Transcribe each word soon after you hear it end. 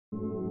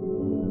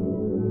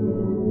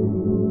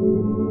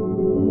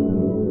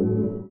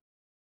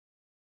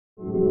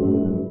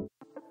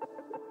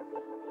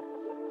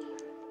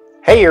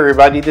Hey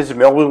everybody, this is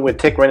Melvin with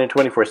TechRunning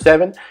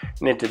 24/7,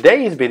 and in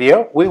today's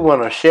video we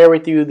want to share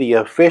with you the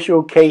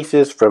official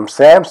cases from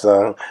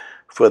Samsung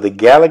for the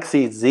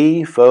Galaxy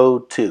Z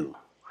Fold 2.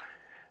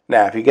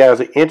 Now if you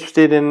guys are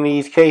interested in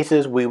these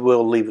cases, we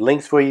will leave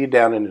links for you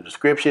down in the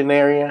description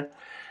area,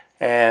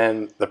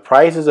 and the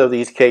prices of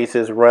these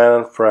cases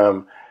run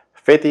from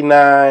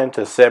 $59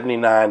 to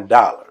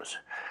 $79.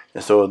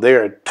 And so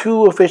there are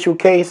two official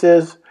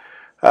cases.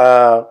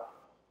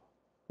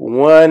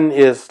 One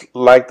is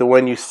like the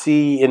one you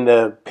see in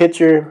the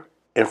picture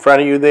in front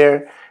of you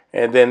there,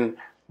 and then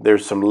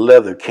there's some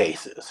leather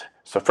cases.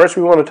 So first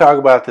we want to talk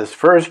about this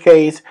first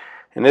case,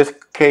 and this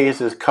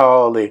case is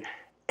called the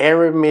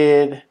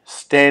Aramid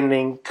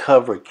Standing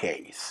Cover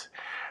Case.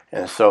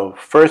 And so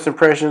first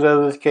impressions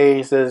of this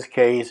case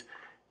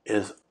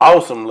is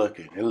awesome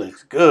looking. It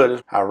looks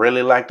good. I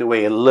really like the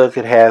way it looks.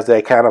 It has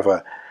that kind of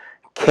a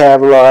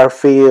Kevlar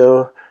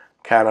feel,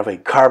 kind of a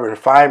carbon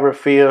fiber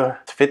feel.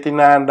 It's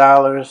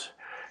 $59,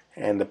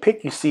 and the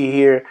pic you see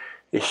here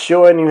is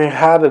showing you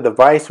how the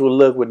device will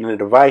look when the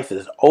device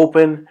is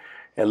open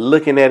and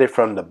looking at it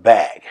from the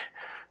back.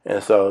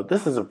 And so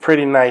this is a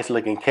pretty nice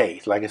looking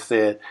case. Like I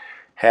said,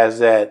 has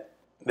that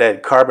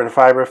carbon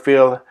fiber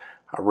feel.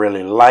 I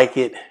really like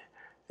it.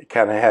 It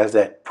kind of has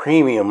that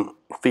premium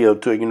feel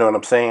to it, you know what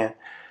I'm saying?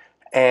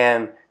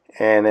 And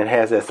it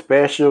has that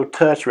special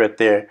touch right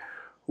there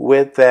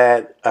with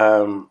that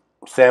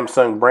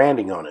Samsung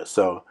branding on it.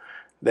 So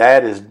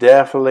that is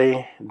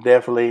definitely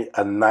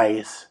a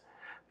nice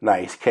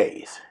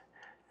case.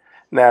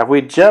 Now if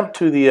we jump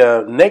to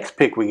the next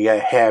pic we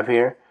have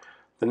here,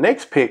 the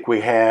next pic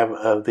we have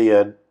of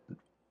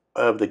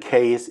the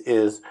case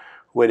is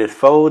with it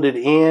folded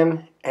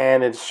in,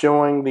 and it's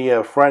showing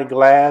the front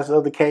glass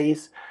of the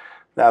case.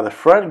 Now the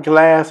front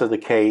glass of the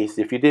case,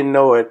 if you didn't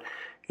know it,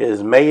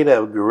 is made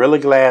of Gorilla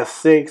Glass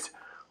 6,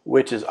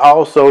 which is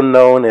also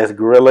known as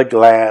Gorilla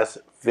Glass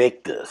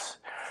Victus.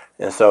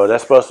 And so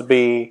that's supposed to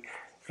be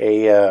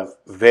a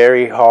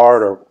very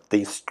hard, or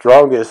the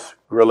strongest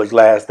Gorilla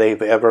Glass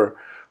they've ever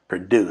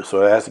produced. So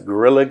that's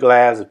Gorilla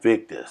Glass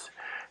Victus.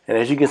 And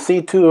as you can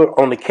see too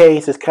on the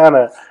case, it kind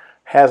of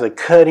has a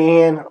cut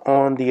in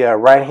on the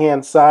right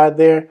hand side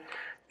there.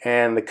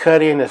 And the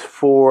cut in is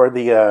for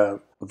the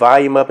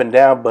volume up and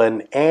down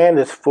button, and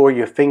it's for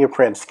your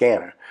fingerprint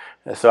scanner.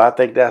 And so I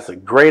think that's a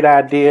great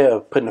idea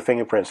of putting a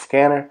fingerprint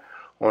scanner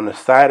on the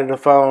side of the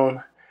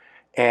phone.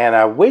 And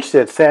I wish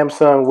that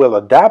Samsung will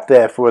adopt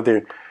that for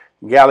their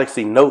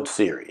Galaxy Note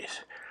series,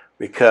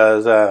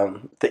 because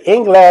the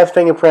in-glass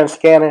fingerprint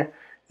scanner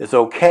is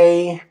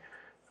okay,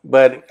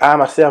 but I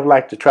myself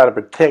like to try to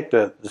protect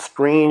the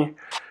screen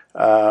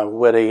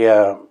with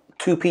a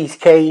two-piece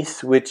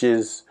case, which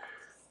is,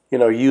 you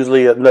know,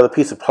 usually another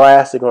piece of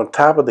plastic on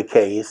top of the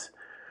case,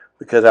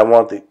 because I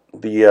want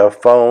the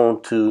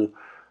phone to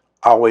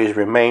always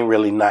remain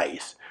really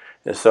nice.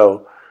 And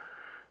so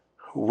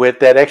with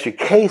that extra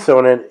case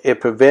on it,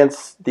 it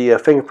prevents the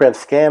fingerprint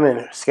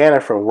scanner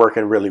from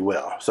working really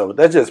well. So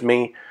that's just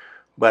me,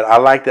 but I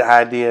like the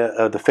idea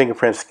of the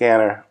fingerprint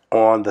scanner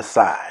on the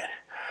side.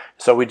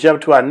 So we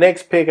jump to our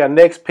next pic. Our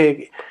next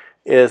pic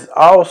is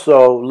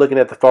also looking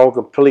at the phone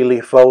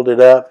completely folded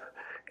up,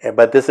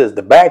 but this is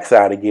the back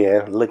side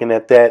again, looking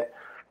at that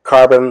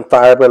carbon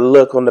fiber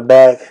look on the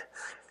back.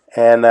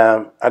 And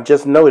I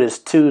just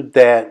noticed too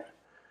that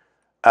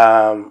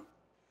how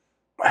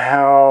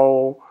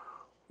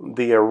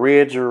the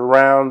ridge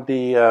around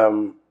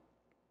the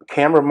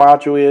camera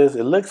module is.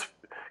 It looks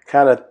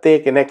kind of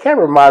thick, and that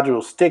camera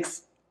module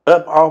sticks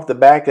up off the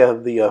back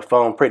of the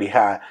phone pretty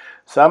high.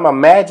 So I'm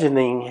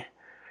imagining,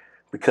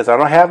 because I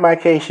don't have my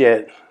case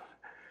yet,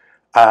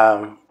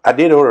 I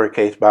did order a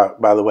case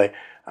by the way,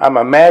 I'm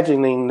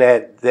imagining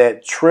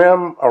that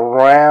trim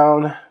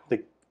around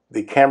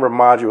the camera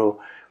module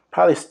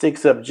probably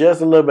sticks up just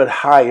a little bit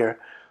higher,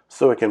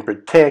 so it can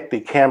protect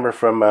the camera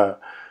from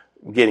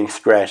getting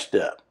scratched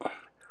up.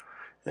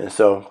 And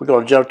so we're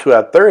going to jump to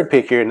our third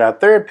pic here. Now,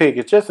 third pic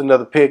is just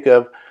another pic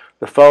of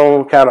the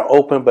phone kind of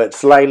open but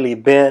slightly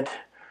bent,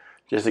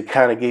 just to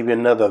kind of give you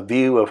another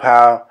view of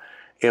how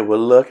it will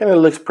look, and it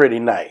looks pretty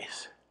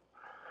nice.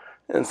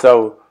 And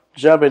so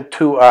jumping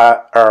to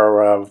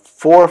our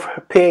fourth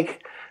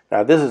pic.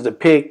 Now, this is the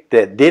pic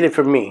that did it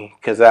for me,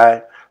 because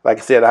like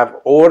I said, I've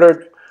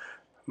ordered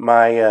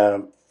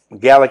my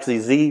Galaxy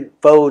Z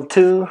Fold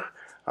 2.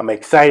 I'm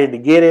excited to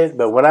get it,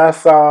 but when I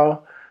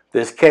saw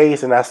this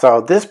case and I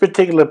saw this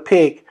particular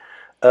pic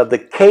of the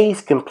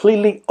case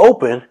completely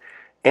open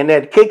and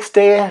that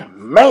kickstand,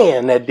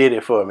 man, that did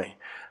it for me.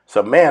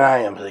 So man, I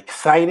am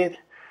excited.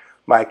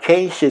 My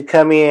case should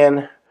come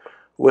in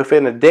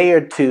within a day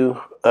or two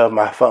of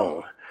my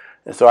phone,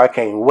 and so I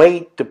can't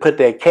wait to put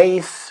that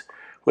case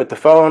with the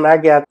phone. I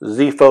got the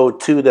Z Fold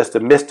 2, that's the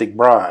Mystic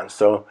Bronze,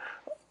 so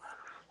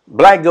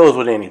black goes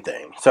with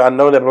anything. So I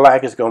know that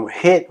black is going to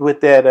hit with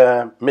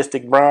that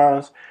Mystic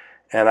Bronze,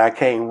 and I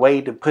can't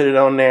wait to put it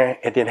on there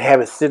and then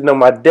have it sitting on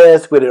my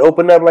desk with it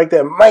open up like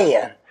that.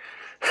 Man,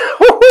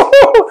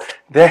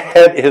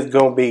 that is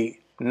going to be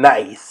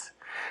nice.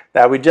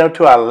 Now we jump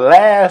to our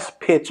last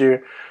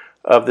picture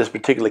of this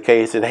particular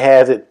case. It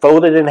has it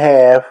folded in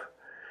half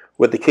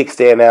with the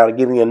kickstand out,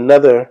 giving you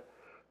another,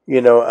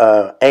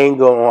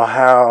 angle on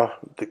how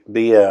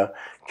the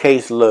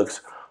case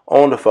looks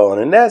on the phone.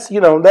 And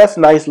that's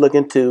nice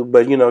looking too.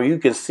 But you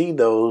can see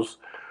those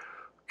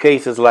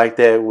cases like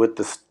that with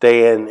the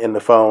stand in the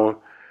phone.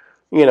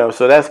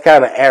 So that's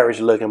kind of average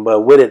looking.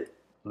 But with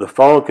the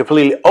phone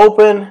completely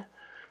open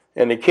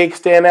and the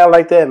kickstand out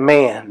like that,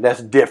 man,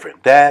 that's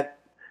different. That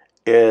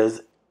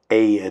is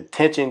a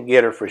attention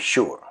getter for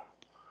sure.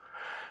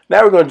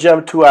 Now we're going to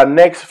jump to our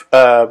next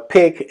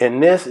pick,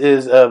 and this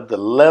is of the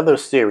leather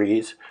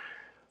series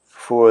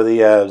for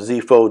the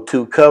Z Fold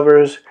 2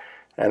 covers.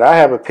 And I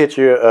have a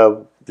picture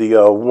of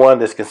the one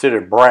that's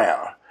considered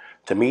brown.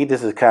 To me,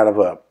 this is kind of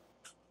a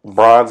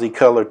bronzy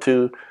color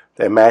too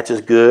that matches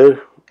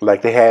good,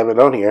 like they have it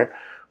on here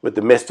with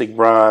the Mystic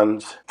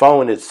Bronze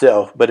phone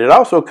itself. But it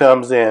also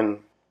comes in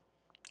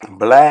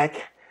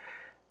black,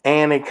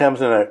 and it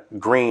comes in a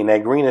green.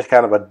 That green is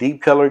kind of a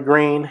deep color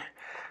green.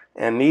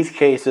 And these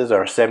cases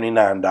are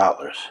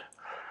 $79.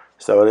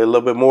 So they're a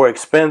little bit more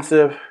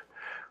expensive,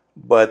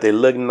 but they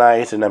look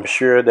nice, and I'm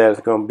sure there's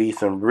going to be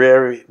some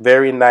very,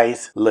 very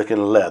nice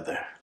looking leather.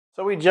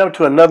 So we jump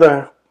to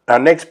our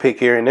next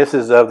pick here, and this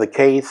is of the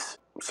case,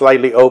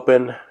 slightly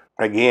open.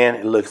 Again,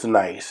 it looks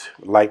nice.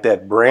 Like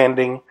that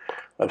branding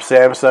of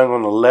Samsung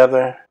on the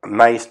leather.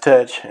 Nice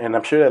touch, and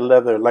I'm sure that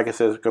leather, like I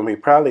said, is going to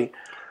be probably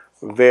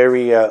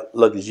very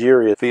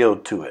luxurious feel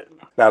to it.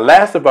 Now,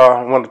 last of all,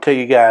 I want to tell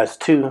you guys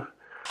too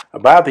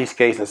about these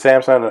cases.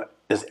 Samsung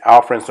is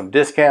offering some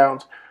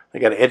discounts. They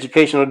got an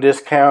educational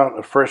discount,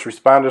 a first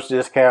responders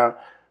discount,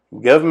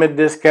 government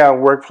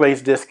discount,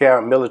 workplace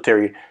discount,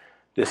 military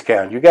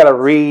discount. You got to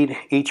read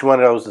each one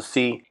of those to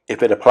see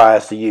if it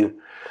applies to you.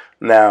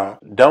 Now,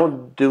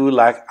 don't do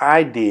like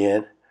I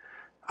did.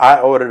 I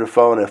ordered a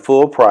phone at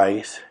full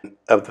price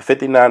of the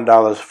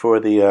 $59 for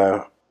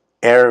the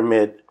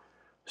Aramid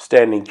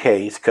Standing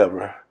Case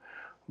cover.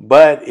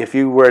 But if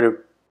you were to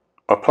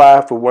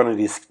apply for one of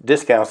these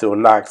discounts, it will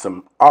knock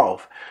some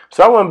off.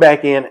 So I went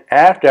back in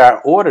after I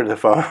ordered the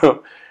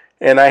phone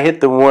and I hit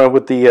the one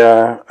with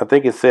the I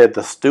think it said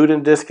the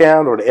student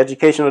discount or the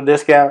educational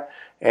discount,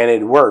 and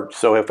it worked.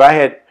 So if I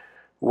had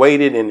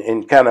waited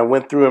and kind of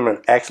went through them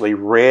and actually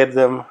read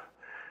them,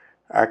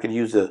 I could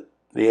use the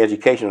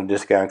educational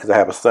discount because I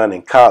have a son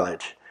in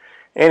college.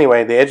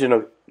 Anyway, the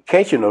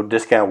educational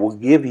discount will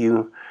give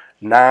you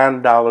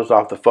 $9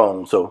 off the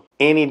phone. So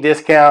any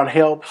discount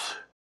helps.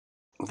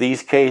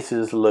 These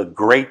cases look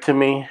great to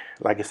me.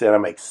 Like I said,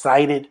 I'm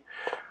excited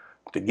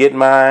to get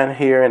mine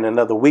here in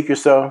another week or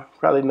so.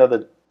 Probably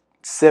another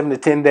 7 to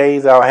 10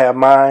 days I'll have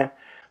mine.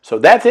 So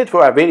that's it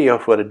for our video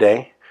for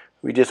today.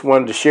 We just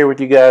wanted to share with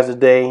you guys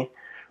today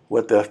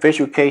what the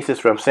official cases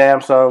from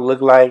Samsung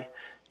look like.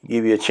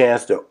 Give you a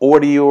chance to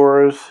order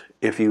yours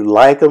if you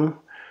like them,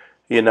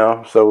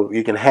 so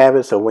you can have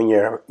it. So when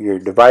your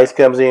device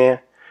comes in,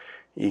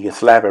 you can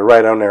slap it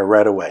right on there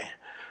right away.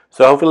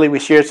 So hopefully we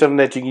shared something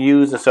that you can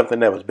use and something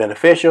that was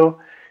beneficial.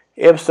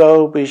 If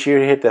so, be sure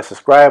to hit that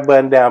subscribe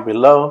button down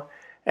below,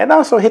 and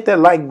also hit that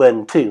like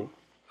button too.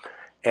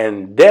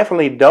 And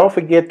definitely don't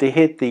forget to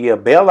hit the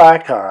bell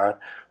icon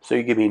so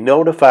you can be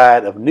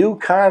notified of new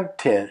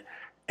content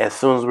as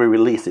soon as we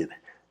release it.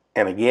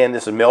 And again,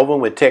 this is Melvin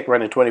with Tech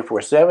Running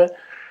 24/7,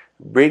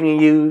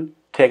 bringing you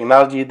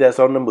technology that's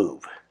on the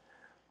move.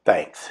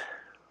 Thanks.